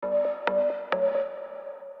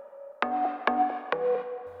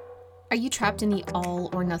Are you trapped in the all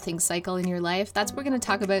or nothing cycle in your life? That's what we're going to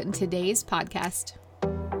talk about in today's podcast.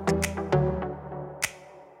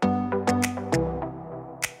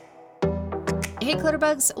 Hey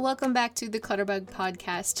Clutterbugs, welcome back to the Clutterbug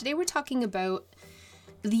podcast. Today we're talking about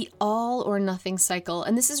the all or nothing cycle,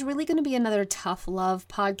 and this is really going to be another tough love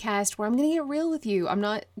podcast where I'm going to get real with you. I'm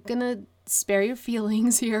not going to spare your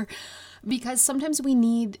feelings here because sometimes we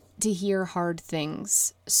need to hear hard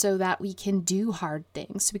things so that we can do hard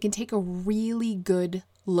things, so we can take a really good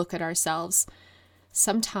look at ourselves.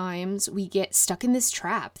 Sometimes we get stuck in this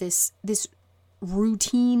trap, this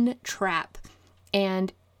routine trap,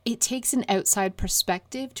 and it takes an outside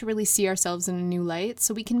perspective to really see ourselves in a new light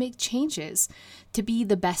so we can make changes to be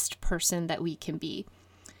the best person that we can be.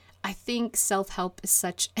 I think self-help is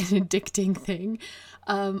such an addicting thing.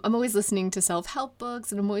 I'm always listening to self-help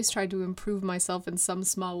books and I'm always trying to improve myself in some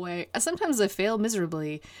small way. Sometimes I fail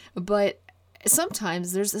miserably, but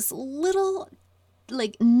sometimes there's this little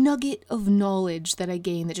nugget of knowledge that I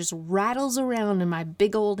gain that just rattles around in my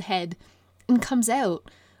big old head and comes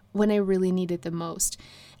out when I really need it the most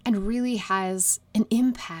and really has an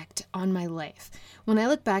impact on my life. When I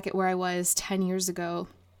look back at where I was 10 years ago,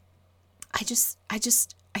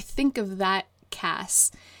 I think of that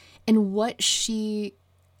Cass and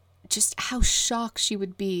how shocked she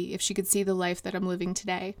would be if she could see the life that I'm living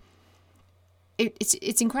today.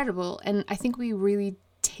 It's incredible. And I think we really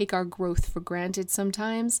take our growth for granted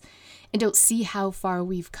sometimes and don't see how far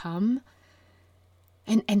we've come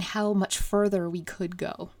and how much further we could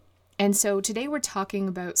go. And so today we're talking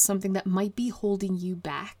about something that might be holding you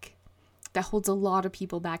back, that holds a lot of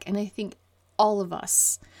people back. And I think all of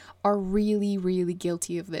us are really, really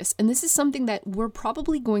guilty of this. And this is something that we're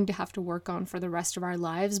probably going to have to work on for the rest of our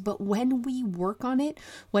lives. But when we work on it,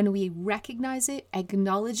 when we recognize it,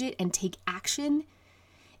 acknowledge it, and take action,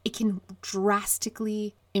 it can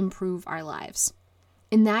drastically improve our lives.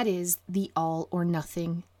 And that is the all or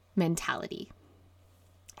nothing mentality.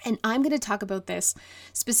 And I'm going to talk about this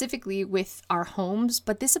specifically with our homes,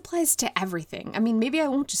 but this applies to everything. I mean, maybe I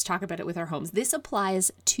won't just talk about it with our homes. This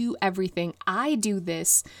applies to everything. I do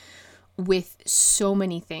this with so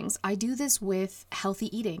many things. I do this with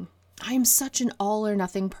healthy eating. I am such an all or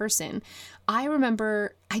nothing person. I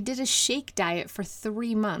remember I did a shake diet for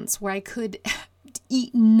 3 months where I could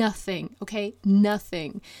eat nothing, okay?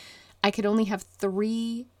 Nothing. I could only have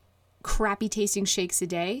 3 crappy tasting shakes a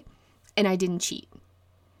day, and I didn't cheat.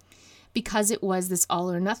 Because it was this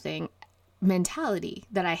all or nothing mentality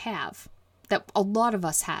that I have, that a lot of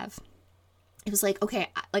us have. It was like, okay,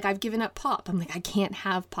 I've given up pop. I'm like, I can't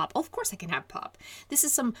have pop. Oh, of course I can have pop. This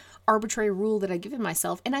is some arbitrary rule that I've given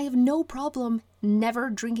myself, and I have no problem never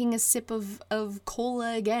drinking a sip of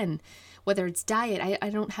cola again, whether it's diet. I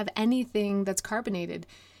don't have anything that's carbonated,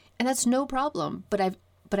 and that's no problem. But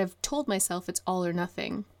I've told myself it's all or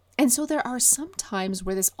nothing. And so there are some times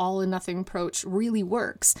where this all or nothing approach really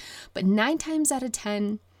works, but 9 times out of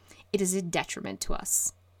 10, it is a detriment to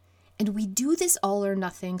us. And we do this all or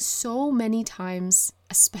nothing so many times,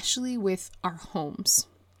 especially with our homes.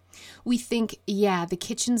 We think, yeah, the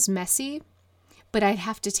kitchen's messy, but I'd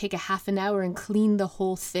have to take a half an hour and clean the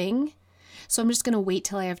whole thing. So I'm just going to wait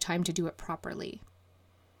till I have time to do it properly.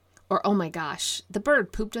 Or, oh my gosh, the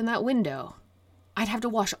bird pooped in that window. I'd have to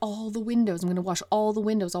wash all the windows. I'm going to wash all the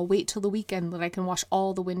windows. I'll wait till the weekend that I can wash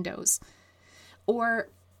all the windows. Or,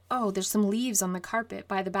 oh, there's some leaves on the carpet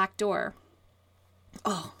by the back door.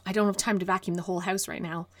 Oh, I don't have time to vacuum the whole house right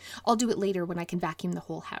now. I'll do it later when I can vacuum the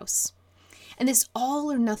whole house. And this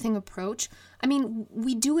all or nothing approach, I mean,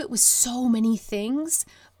 we do it with so many things,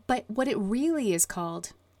 but what it really is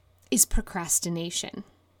called is procrastination.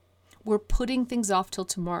 We're putting things off till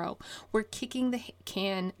tomorrow. We're kicking the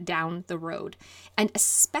can down the road. And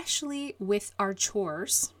especially with our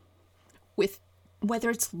chores, with whether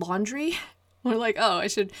it's laundry, we're like, oh, I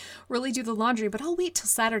should really do the laundry, but I'll wait till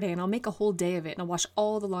Saturday and I'll make a whole day of it and I'll wash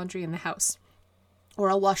all the laundry in the house. Or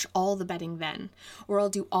I'll wash all the bedding then. Or I'll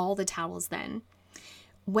do all the towels then.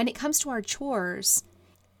 When it comes to our chores,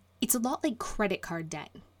 it's a lot like credit card debt.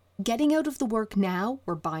 Getting out of the work now,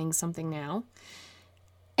 we're buying something now.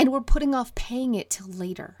 And we're putting off paying it till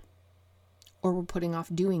later. Or we're putting off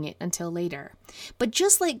doing it until later. But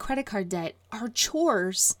just like credit card debt, our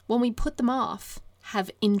chores, when we put them off, have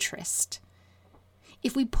interest.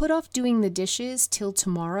 If we put off doing the dishes till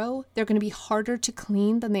tomorrow, they're going to be harder to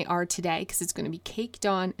clean than they are today because it's going to be caked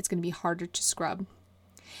on, it's going to be harder to scrub.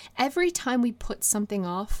 Every time we put something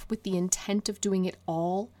off with the intent of doing it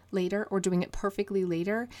all later or doing it perfectly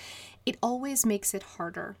later, it always makes it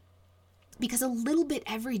harder. Because a little bit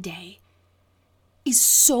every day is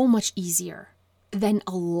so much easier than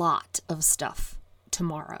a lot of stuff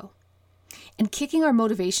tomorrow. And kicking our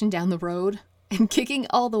motivation down the road and kicking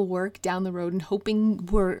all the work down the road and hoping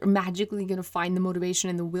we're magically going to find the motivation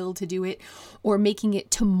and the will to do it, or making it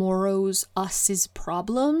tomorrow's us's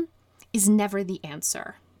problem, is never the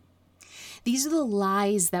answer. These are the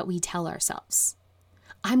lies that we tell ourselves.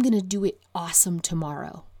 I'm going to do it awesome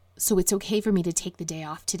tomorrow, so it's okay for me to take the day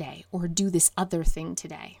off today or do this other thing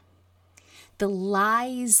today. The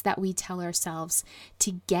lies that we tell ourselves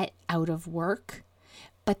to get out of work,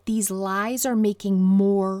 but these lies are making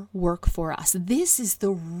more work for us. This is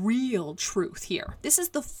the real truth here. This is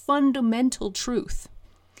the fundamental truth.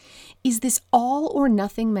 Is this all or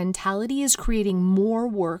nothing mentality is creating more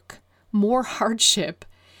work, more hardship,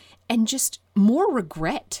 and just more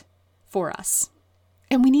regret for us.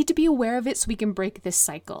 And we need to be aware of it so we can break this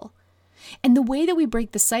cycle. And the way that we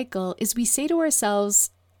break the cycle is we say to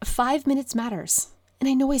ourselves, 5 minutes matters. And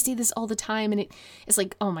I know I say this all the time, and it's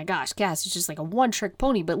like, oh my gosh, Cass, it's just like a one-trick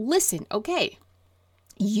pony. But listen, okay,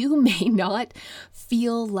 you may not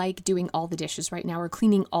feel like doing all the dishes right now or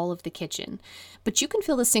cleaning all of the kitchen, but you can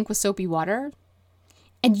fill the sink with soapy water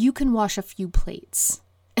and you can wash a few plates.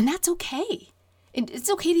 And that's okay. It's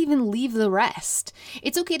okay to even leave the rest.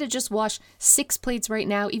 It's okay to just wash 6 plates right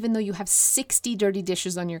now, even though you have 60 dirty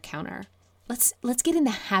dishes on your counter. Let's get in the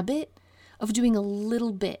habit of doing a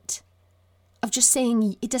little bit, of just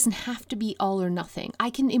saying it doesn't have to be all or nothing. I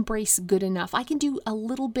can embrace good enough. I can do a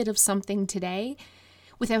little bit of something today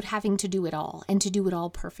without having to do it all and to do it all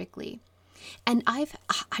perfectly. And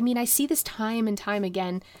I see this time and time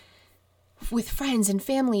again with friends and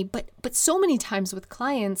family, but so many times with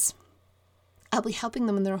clients. I'll be helping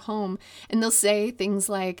them in their home and they'll say things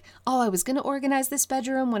like, oh, I was going to organize this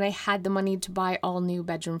bedroom when I had the money to buy all new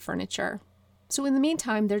bedroom furniture. So in the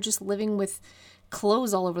meantime, they're just living with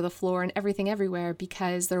clothes all over the floor and everything everywhere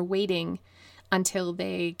because they're waiting until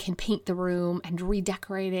they can paint the room and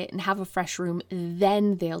redecorate it and have a fresh room.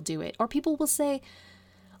 Then they'll do it. Or people will say,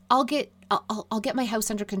 I'll get my house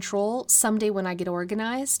under control someday when I get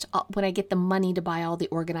organized, when I get the money to buy all the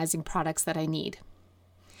organizing products that I need.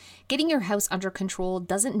 Getting your house under control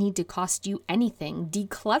doesn't need to cost you anything.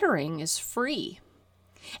 Decluttering is free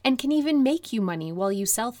and can even make you money while you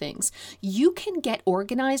sell things. You can get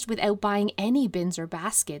organized without buying any bins or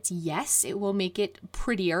baskets. Yes, it will make it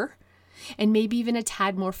prettier and maybe even a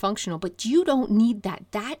tad more functional, but you don't need that.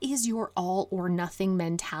 That is your all or nothing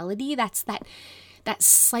mentality. That's that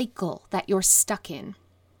cycle that you're stuck in.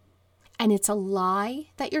 And it's a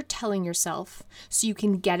lie that you're telling yourself so you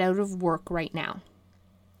can get out of work right now,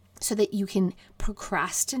 so that you can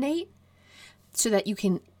procrastinate, so that you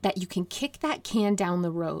can kick that can down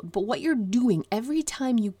the road. But what you're doing every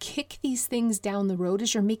time you kick these things down the road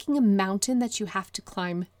is you're making a mountain that you have to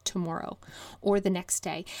climb tomorrow or the next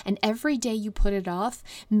day. And every day you put it off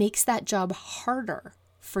makes that job harder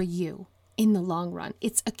for you in the long run.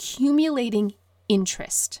 It's accumulating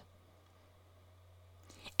interest.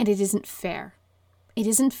 And it isn't fair. It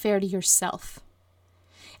isn't fair to yourself.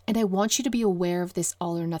 And I want you to be aware of this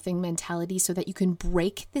all or nothing mentality so that you can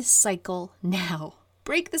break this cycle now.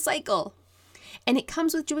 Break the cycle. And it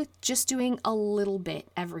comes with just doing a little bit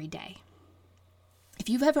every day. If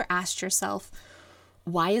you've ever asked yourself,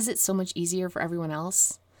 why is it so much easier for everyone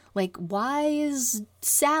else? Like, why is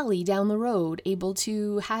Sally down the road able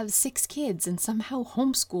to have 6 kids and somehow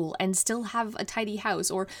homeschool and still have a tidy house?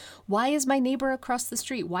 Or why is my neighbor across the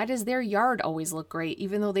street, why does their yard always look great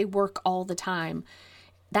even though they work all the time?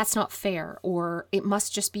 That's not fair, or it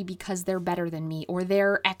must just be because they're better than me, or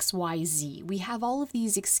they're XYZ. We have all of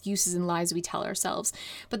these excuses and lies we tell ourselves.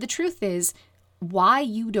 But the truth is, why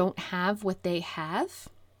you don't have what they have,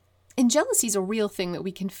 and jealousy is a real thing that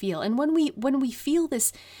we can feel. And when we feel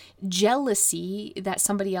this jealousy that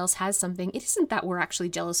somebody else has something, it isn't that we're actually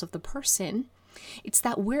jealous of the person. It's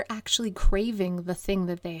that we're actually craving the thing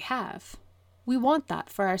that they have. We want that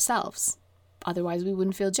for ourselves. Otherwise, we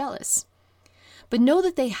wouldn't feel jealous. But know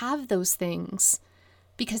that they have those things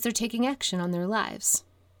because they're taking action on their lives.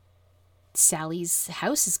 Sally's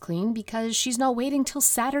house is clean because she's not waiting till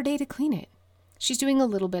Saturday to clean it. She's doing a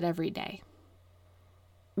little bit every day.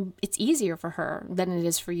 It's easier for her than it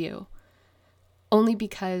is for you. Only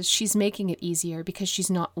because she's making it easier because she's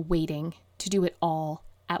not waiting to do it all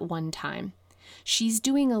at one time. She's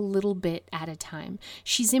doing a little bit at a time.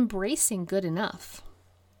 She's embracing good enough.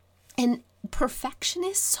 And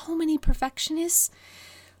perfectionists, so many perfectionists,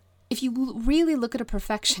 if you really look at a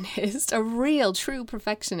perfectionist, a real true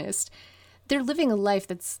perfectionist, they're living a life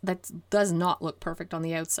that does not look perfect on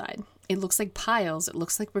the outside. It looks like piles, it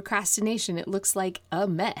looks like procrastination, it looks like a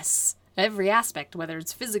mess. Every aspect, whether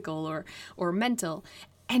it's physical or mental.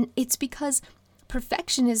 And it's because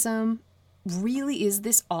perfectionism really is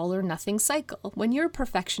this all or nothing cycle. When you're a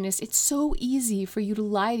perfectionist, it's so easy for you to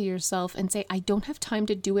lie to yourself and say, I don't have time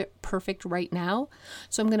to do it perfect right now,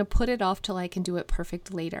 so I'm going to put it off till I can do it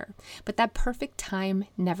perfect later. But that perfect time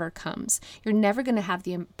never comes. You're never going to have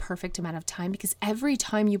the perfect amount of time, because every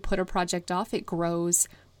time you put a project off, it grows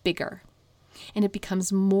bigger. And it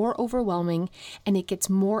becomes more overwhelming, and it gets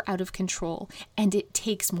more out of control, and it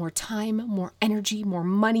takes more time, more energy, more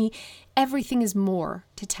money. Everything is more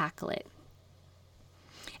to tackle it.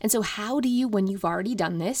 And so how do you, when you've already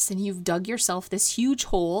done this and you've dug yourself this huge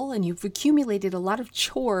hole and you've accumulated a lot of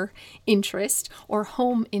chore interest or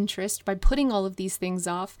home interest by putting all of these things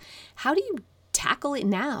off, how do you tackle it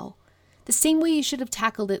now? The same way you should have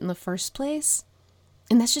tackled it in the first place.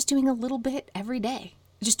 And that's just doing a little bit every day.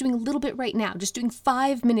 Just doing a little bit right now. Just doing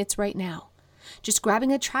 5 minutes right now. Just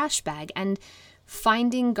grabbing a trash bag and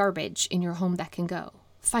finding garbage in your home that can go.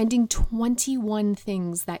 Finding 21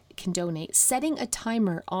 things that can donate. Setting a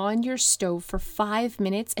timer on your stove for 5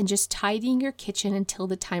 minutes and just tidying your kitchen until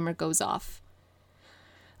the timer goes off.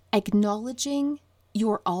 Acknowledging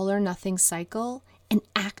your all or nothing cycle and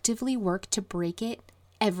actively work to break it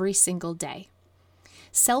every single day.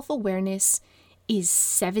 Self-awareness is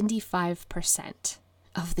 75%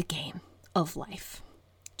 of the game of life.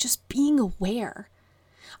 Just being aware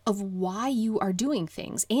of why you are doing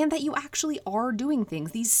things and that you actually are doing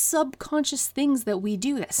things. These subconscious things that we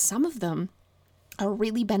do, that some of them are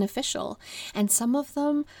really beneficial and some of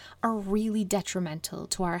them are really detrimental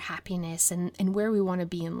to our happiness and where we want to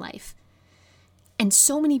be in life. And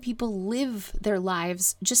so many people live their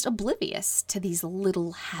lives just oblivious to these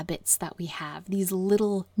little habits that we have, these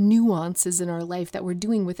little nuances in our life that we're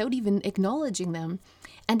doing without even acknowledging them.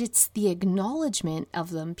 And it's the acknowledgement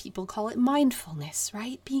of them. People call it mindfulness,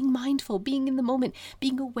 right? Being mindful, being in the moment,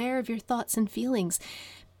 being aware of your thoughts and feelings.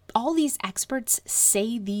 All these experts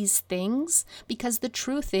say these things because the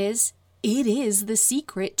truth is, it is the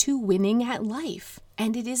secret to winning at life.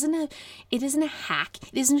 And it isn't a hack.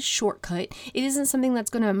 It isn't a shortcut. It isn't something that's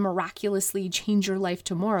going to miraculously change your life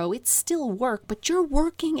tomorrow. It's still work, but you're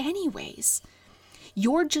working anyways.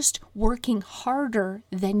 You're just working harder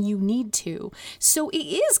than you need to. So it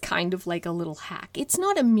is kind of like a little hack. It's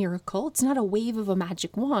not a miracle. It's not a wave of a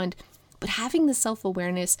magic wand, but having the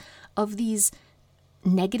self-awareness of these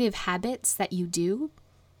negative habits that you do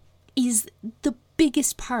is the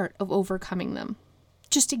biggest part of overcoming them.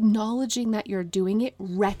 Just acknowledging that you're doing it,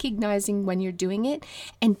 recognizing when you're doing it,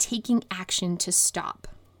 and taking action to stop.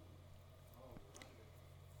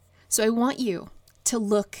 So I want you to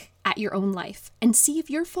look at your own life and see if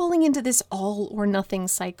you're falling into this all or nothing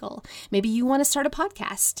cycle. Maybe you want to start a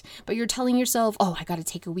podcast, but you're telling yourself, oh, I got to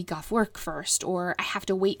take a week off work first, or I have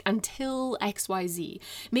to wait until XYZ.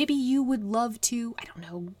 Maybe you would love to, I don't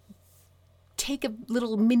know, take a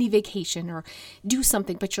little mini vacation or do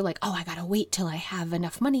something, but you're like, oh, I gotta wait till I have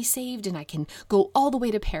enough money saved and I can go all the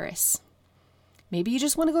way to Paris. Maybe you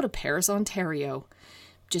just want to go to Paris, Ontario.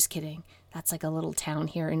 Just kidding. That's like a little town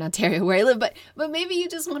here in Ontario where I live, but maybe you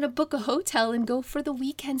just want to book a hotel and go for the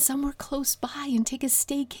weekend somewhere close by and take a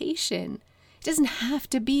staycation. It doesn't have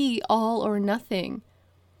to be all or nothing.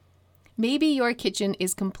 Maybe your kitchen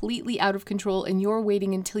is completely out of control and you're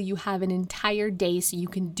waiting until you have an entire day so you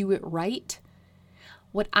can do it right.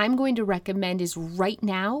 What I'm going to recommend is right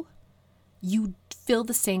now, you fill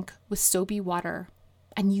the sink with soapy water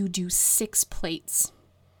and you do 6 plates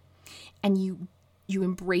and you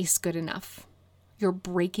embrace good enough. You're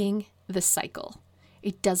breaking the cycle.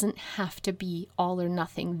 It doesn't have to be all or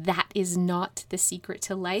nothing. That is not the secret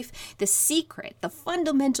to life. The secret, the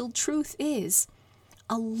fundamental truth is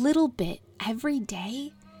a little bit every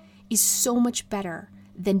day is so much better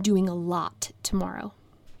than doing a lot tomorrow.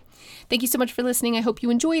 Thank you so much for listening. I hope you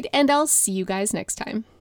enjoyed, and I'll see you guys next time.